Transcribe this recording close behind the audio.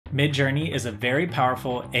Midjourney is a very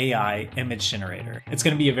powerful AI image generator. It's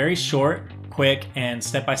going to be a very short, quick, and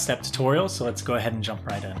step-by-step tutorial, so let's go ahead and jump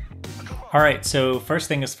right in. Alright, so first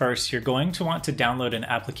thing is first, you're going to want to download an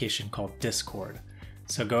application called Discord.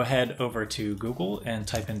 So go ahead over to Google and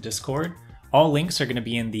type in Discord. All links are going to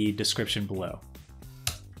be in the description below.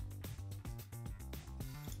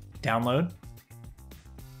 Download.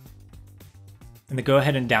 And then go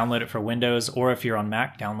ahead and download it for Windows, or if you're on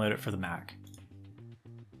Mac, download it for the Mac.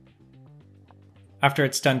 After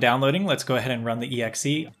it's done downloading, let's go ahead and run the exe.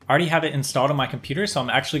 I already have it installed on my computer, so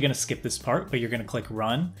I'm actually going to skip this part, but you're going to click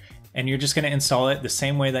Run, and you're just going to install it the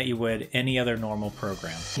same way that you would any other normal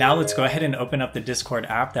program. Now let's go ahead and open up the Discord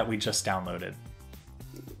app that we just downloaded.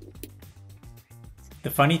 The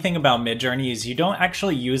funny thing about Midjourney is you don't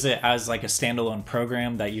actually use it as like a standalone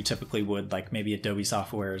program that you typically would, like maybe Adobe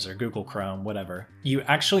Softwares or Google Chrome, whatever. You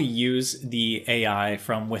actually use the AI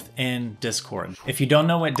from within Discord. If you don't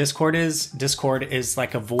know what Discord is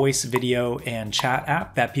like a voice, video, and chat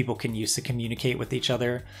app that people can use to communicate with each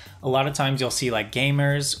other. A lot of times you'll see like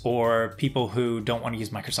gamers or people who don't want to use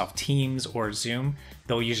Microsoft Teams or Zoom,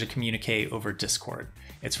 they'll usually communicate over Discord.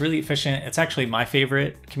 It's really efficient. It's actually my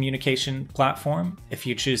favorite communication platform. If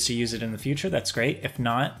you choose to use it in the future, that's great. If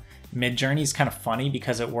not, Midjourney is kind of funny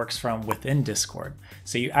because it works from within Discord.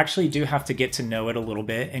 So you actually do have to get to know it a little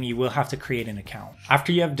bit, and you will have to create an account.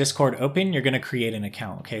 After you have Discord open, you're going to create an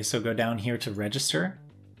account. Okay, so go down here to register,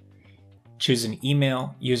 choose an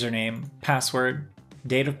email, username, password,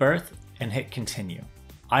 date of birth, and hit continue.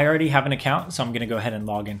 I already have an account, so I'm going to go ahead and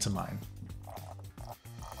log into mine.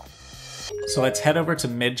 So let's head over to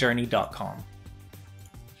midjourney.com.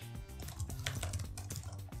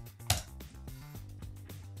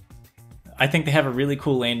 I think they have a really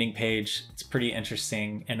cool landing page. It's pretty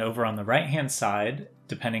interesting. And over on the right-hand side,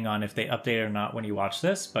 depending on if they update it or not when you watch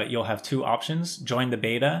this, but you'll have two options: join the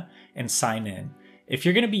beta and sign in. If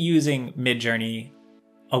you're going to be using Midjourney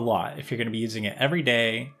a lot, if you're going to be using it every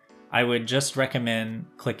day, I would just recommend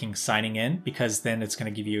clicking signing in, because then it's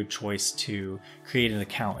going to give you a choice to create an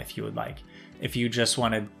account if you would like. If you just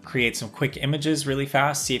want to create some quick images really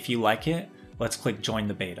fast, see if you like it, let's click join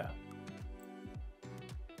the beta.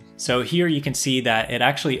 So here you can see that it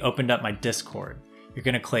actually opened up my Discord. You're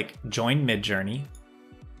going to click join Midjourney.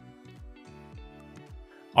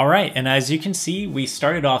 All right, and as you can see, we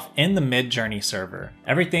started off in the Midjourney server.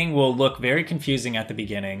 Everything will look very confusing at the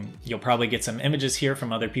beginning. You'll probably get some images here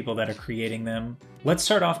from other people that are creating them. Let's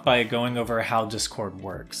start off by going over how Discord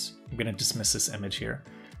works. I'm going to dismiss this image here.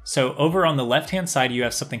 So over on the left-hand side, you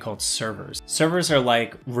have something called servers. Servers are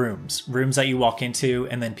like rooms that you walk into,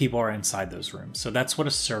 and then people are inside those rooms. So that's what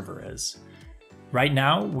a server is. Right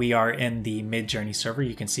now, we are in the Midjourney server.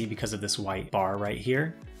 You can see because of this white bar right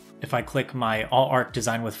here. If I click my All Art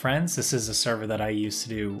Design with Friends, this is a server that I use to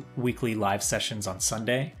do weekly live sessions on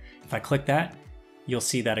Sunday. If I click that, you'll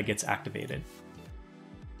see that it gets activated.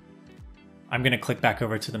 I'm going to click back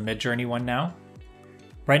over to the Midjourney one now.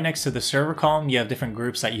 Right next to the server column, you have different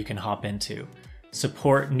groups that you can hop into.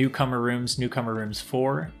 Support, newcomer rooms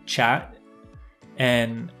 4, chat,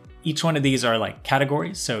 and each one of these are like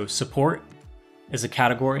categories. So support is a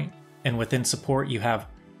category, and within support you have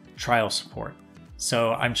trial support.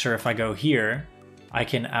 So I'm sure if I go here, I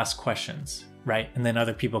can ask questions, right? And then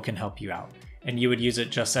other people can help you out. And you would use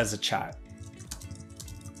it just as a chat.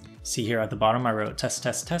 See here at the bottom, I wrote test,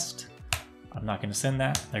 test, test. I'm not going to send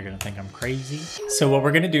that. They're going to think I'm crazy. So what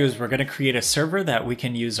we're going to do is we're going to create a server that we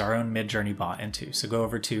can use our own Midjourney bot into. So go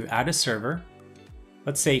over to add a server.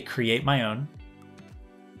 Let's say create my own.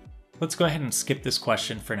 Let's go ahead and skip this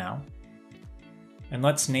question for now. And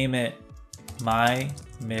let's name it My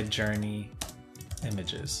Midjourney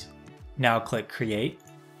Images. Now click create.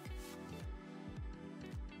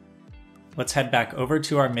 Let's head back over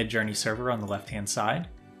to our Midjourney server on the left-hand side.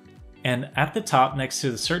 And at the top next to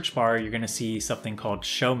the search bar, you're going to see something called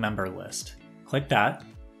Show Member List. Click that.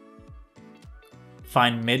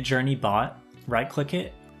 Find Midjourney Bot, right click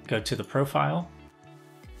it, go to the profile,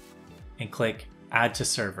 and click Add to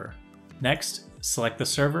Server. Next, select the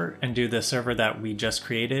server and do the server that we just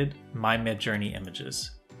created, My Midjourney Images.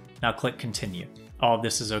 Now click Continue. All of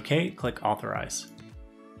this is okay, click Authorize.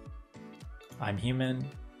 I'm human.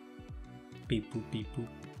 Beep boop beep boop.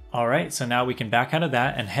 All right, so now we can back out of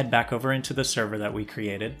that and head back over into the server that we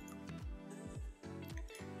created.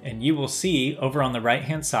 And you will see over on the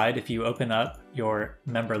right-hand side, if you open up your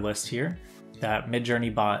member list here, that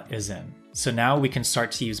Midjourney bot is in. So now we can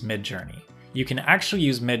start to use Midjourney. You can actually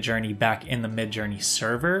use Midjourney back in the Midjourney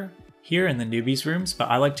server here in the newbies rooms, but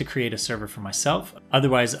I like to create a server for myself.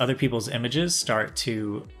 Otherwise, other people's images start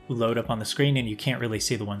to load up on the screen and you can't really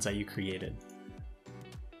see the ones that you created.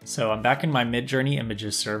 So I'm back in my Midjourney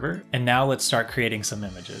images server, and now let's start creating some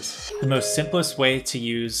images. The most simplest way to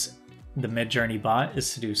use the Midjourney bot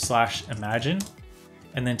is to do /imagine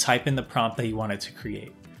and then type in the prompt that you want it to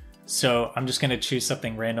create. So I'm just going to choose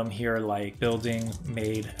something random here, like building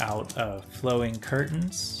made out of flowing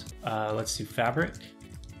curtains. Let's do fabric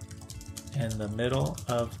in the middle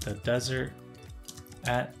of the desert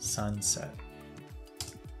at sunset.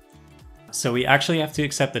 So we actually have to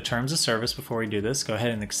accept the terms of service before we do this. Go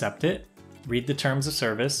ahead and accept it, read the terms of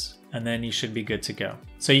service, and then you should be good to go.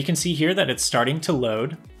 So you can see here that it's starting to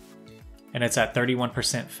load and it's at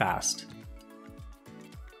 31% fast,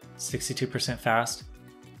 62% fast.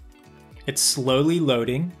 It's slowly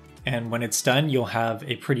loading, and when it's done, you'll have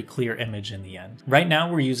a pretty clear image in the end. Right now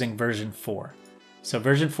we're using version 4. So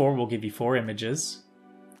version 4 will give you 4 images,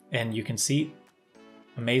 and you can see,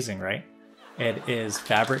 amazing, right? It is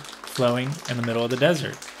fabric flowing in the middle of the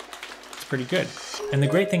desert. It's pretty good. And the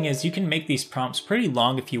great thing is you can make these prompts pretty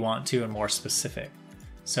long if you want to and more specific.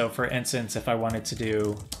 So for instance, if I wanted to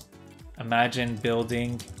do imagine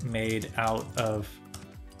building made out of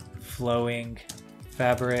flowing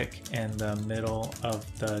fabric in the middle of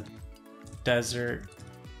the desert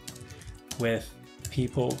with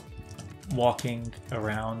people walking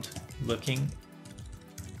around looking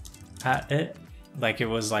at it like it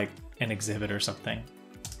was like an exhibit or something.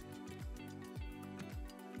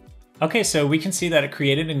 Okay, so we can see that it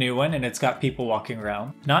created a new one and it's got people walking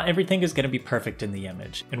around. Not everything is going to be perfect in the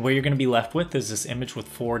image, and what you're going to be left with is this image with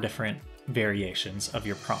 4 different variations of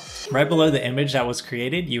your prompt. Right below the image that was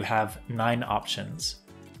created, you have 9 options.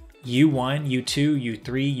 U1, U2,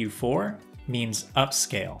 U3, U4 means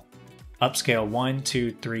upscale. Upscale 1,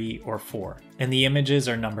 2, 3, or 4. And the images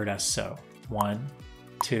are numbered as so. 1,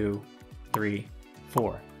 2, 3,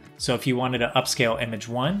 4. So if you wanted to upscale image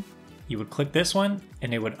 1, you would click this one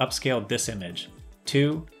and it would upscale this image.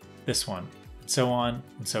 2, this one, and so on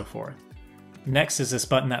and so forth. Next is this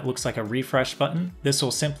button that looks like a refresh button. This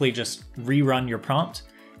will simply just rerun your prompt,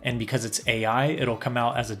 and because it's AI, it'll come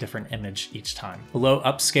out as a different image each time. Below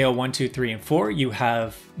upscale 1, 2, 3, and 4, you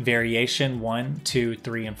have variation 1, 2,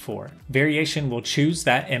 3, and 4. Variation will choose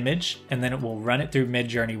that image and then it will run it through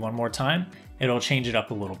Midjourney one more time. It'll change it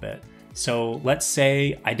up a little bit. So let's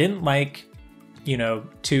say I didn't like,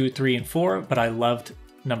 2, 3, and 4, but I loved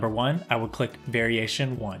number 1. I would click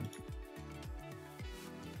variation 1.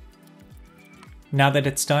 Now that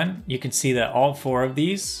it's done, you can see that all 4 of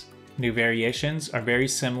these new variations are very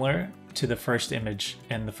similar to the first image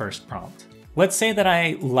in the first prompt. Let's say that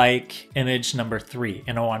I like image number 3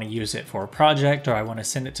 and I want to use it for a project, or I want to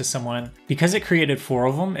send it to someone. Because it created 4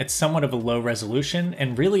 of them, it's somewhat of a low resolution,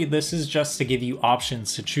 and really this is just to give you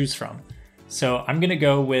options to choose from. So I'm going to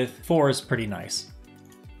go with 4 is pretty nice.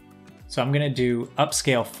 So I'm going to do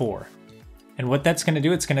upscale 4. And what that's going to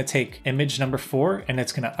do, it's going to take image number 4 and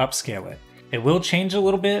it's going to upscale it. It will change a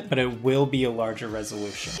little bit, but it will be a larger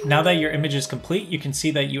resolution. Now that your image is complete, you can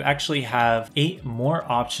see that you actually have 8 more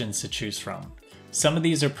options to choose from. Some of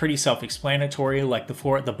these are pretty self-explanatory, like the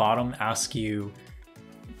 4 at the bottom ask you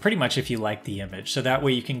pretty much if you like the image, so that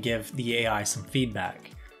way you can give the AI some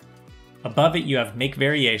feedback. Above it, you have make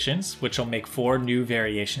variations, which will make 4 new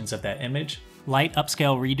variations of that image. Light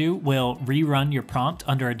upscale redo will rerun your prompt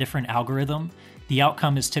under a different algorithm. The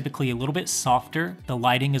outcome is typically a little bit softer, the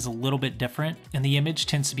lighting is a little bit different, and the image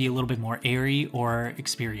tends to be a little bit more airy or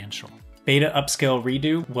experiential. Beta upscale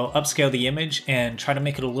redo will upscale the image and try to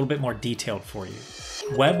make it a little bit more detailed for you.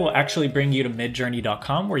 Web will actually bring you to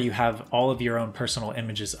midjourney.com, where you have all of your own personal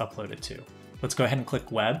images uploaded to. Let's go ahead and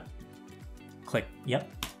click web. Click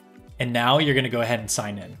yep. And now you're going to go ahead and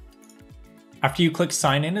sign in. After you click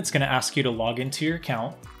sign in, it's going to ask you to log into your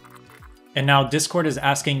account. And now Discord is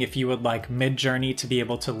asking if you would like Midjourney to be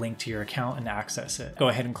able to link to your account and access it. Go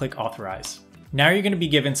ahead and click authorize. Now you're going to be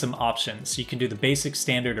given some options. You can do the basic,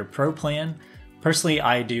 standard, or pro plan. Personally,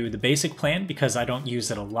 I do the basic plan because I don't use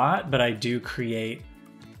it a lot, but I do create,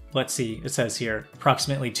 let's see, it says here,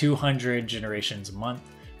 approximately 200 generations a month.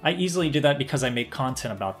 I easily do that because I make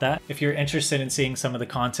content about that. If you're interested in seeing some of the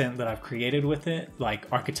content that I've created with it,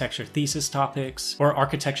 like architecture thesis topics or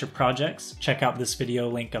architecture projects, check out this video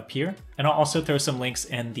link up here. And I'll also throw some links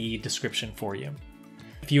in the description for you.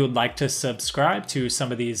 If you would like to subscribe to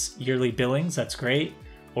some of these yearly billings, that's great.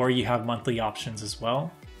 Or you have monthly options as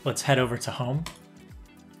well. Let's head over to home.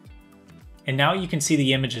 And now you can see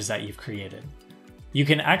the images that you've created. You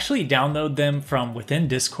can actually download them from within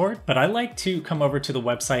Discord, but I like to come over to the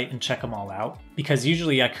website and check them all out because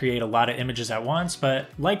usually I create a lot of images at once, but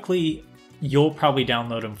likely you'll probably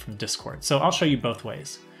download them from Discord. So I'll show you both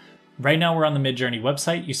ways. Right now we're on the Midjourney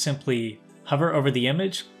website. You simply hover over the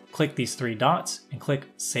image, click these three dots and click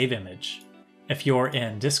Save Image. If you're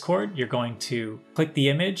in Discord, you're going to click the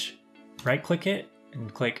image, right-click it,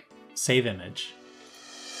 and click Save Image.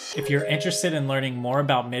 If you're interested in learning more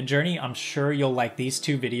about Midjourney, I'm sure you'll like these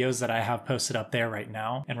two videos that I have posted up there right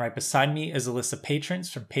now. And right beside me is a list of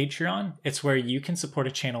patrons from Patreon. It's where you can support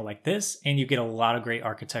a channel like this and you get a lot of great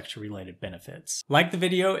architecture related benefits. Like the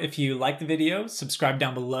video if you like the video, subscribe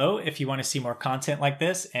down below if you want to see more content like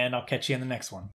this, and I'll catch you in the next one.